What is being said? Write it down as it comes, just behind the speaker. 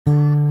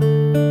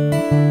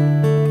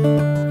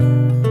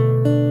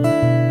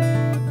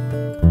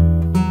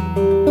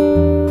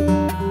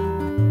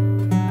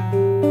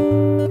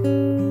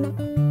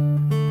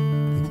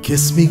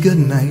kiss me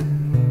goodnight,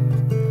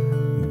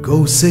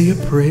 go say your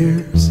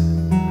prayers,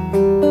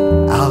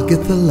 I'll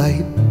get the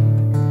light.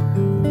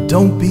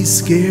 Don't be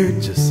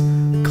scared, just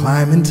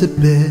climb into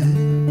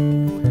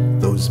bed.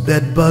 Those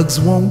bed bugs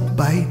won't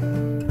bite.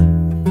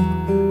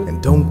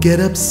 And don't get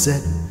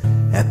upset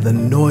at the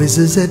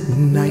noises at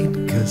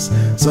night, 'cause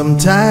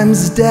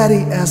sometimes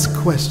Daddy asks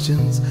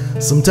questions,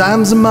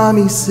 sometimes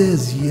Mommy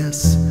says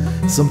yes,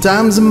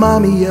 sometimes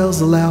Mommy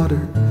yells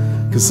louder,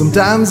 'cause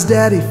sometimes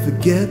Daddy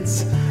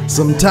forgets.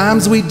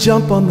 Sometimes we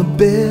jump on the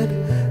bed,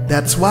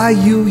 that's why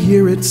you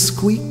hear it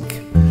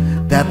squeak.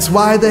 That's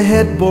why the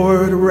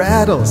headboard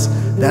rattles,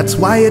 that's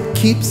why it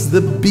keeps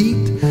the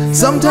beat.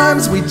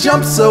 Sometimes we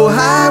jump so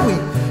high we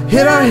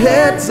hit our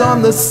heads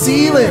on the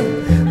ceiling.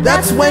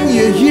 That's when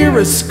you hear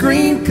a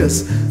scream,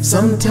 'cause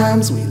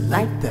sometimes we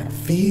like that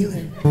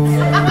feeling.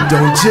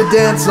 Don't you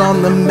dance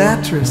on the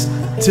mattress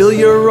till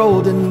you're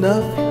old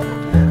enough.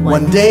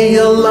 One day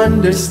you'll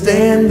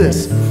understand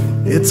this,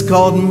 it's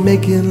called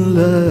making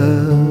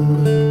love.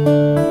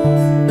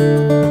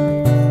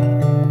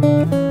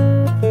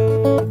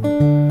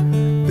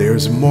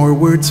 There's more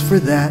words for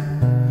that.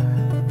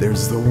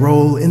 There's the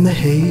roll in the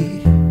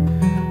hay,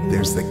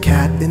 there's the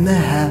cat in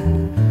the hat,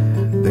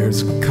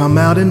 there's come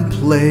out and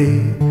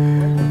play,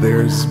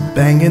 there's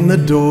banging the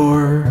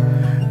door,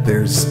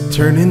 there's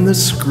turning the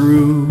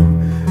screw,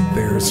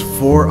 there's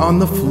 4 on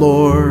the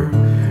floor,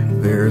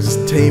 there's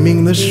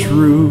taming the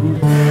shrew.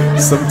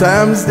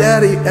 Sometimes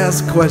Daddy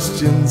asks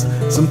questions,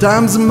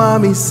 sometimes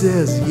Mommy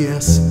says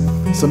yes,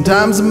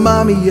 sometimes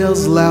Mommy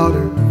yells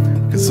louder,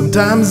 'cause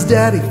sometimes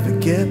Daddy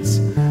forgets.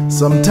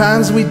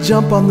 Sometimes we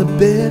jump on the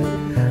bed,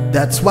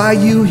 that's why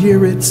you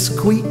hear it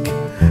squeak.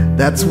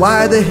 That's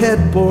why the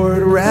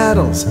headboard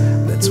rattles,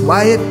 that's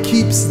why it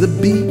keeps the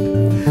beat.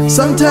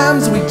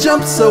 Sometimes we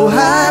jump so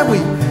high we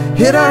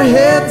hit our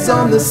heads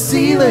on the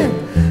ceiling.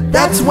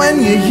 That's when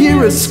you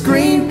hear a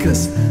scream,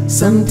 'cause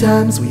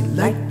sometimes we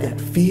like that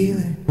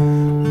feeling.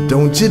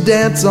 Don't you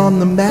dance on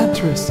the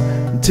mattress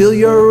until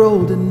you're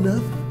old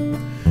enough.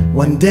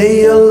 One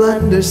day you'll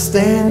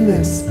understand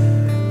this,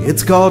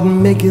 it's called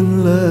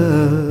making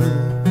love.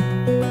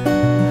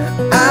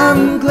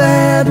 I'm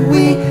glad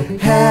we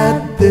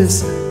had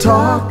this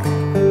talk,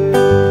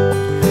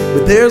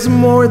 but there's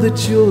more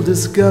that you'll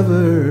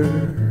discover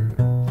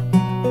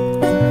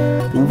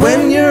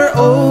when you're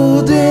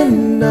old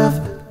enough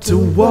to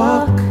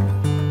walk.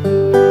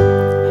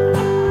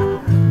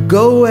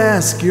 Go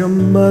ask your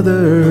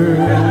mother.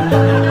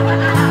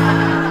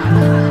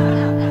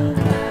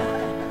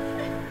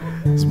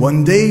 'Cause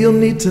one day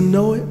you'll need to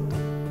know it.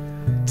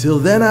 Till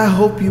then I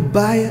hope you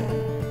buy it.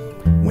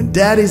 When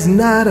Daddy's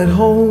not at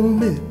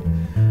home, it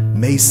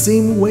may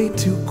seem way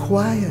too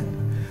quiet,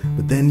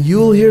 but then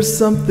you'll hear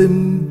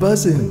something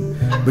buzzing,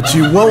 but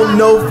you won't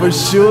know for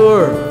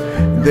sure.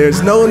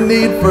 There's no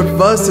need for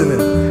fussing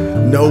it,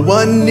 no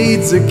one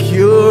needs a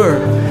cure.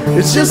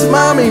 It's just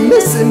Mommy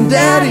missing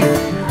Daddy.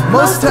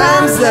 Most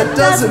times that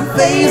doesn't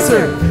faze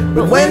her,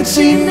 but when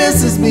she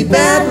misses me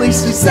badly,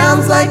 she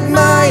sounds like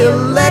my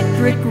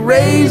electric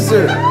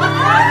razor.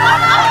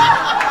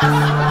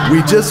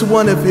 We just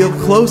want to feel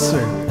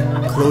closer.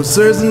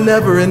 Closer's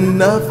never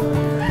enough.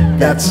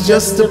 That's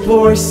just a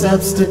poor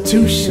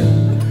substitution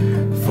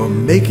for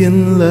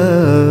making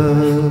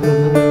love.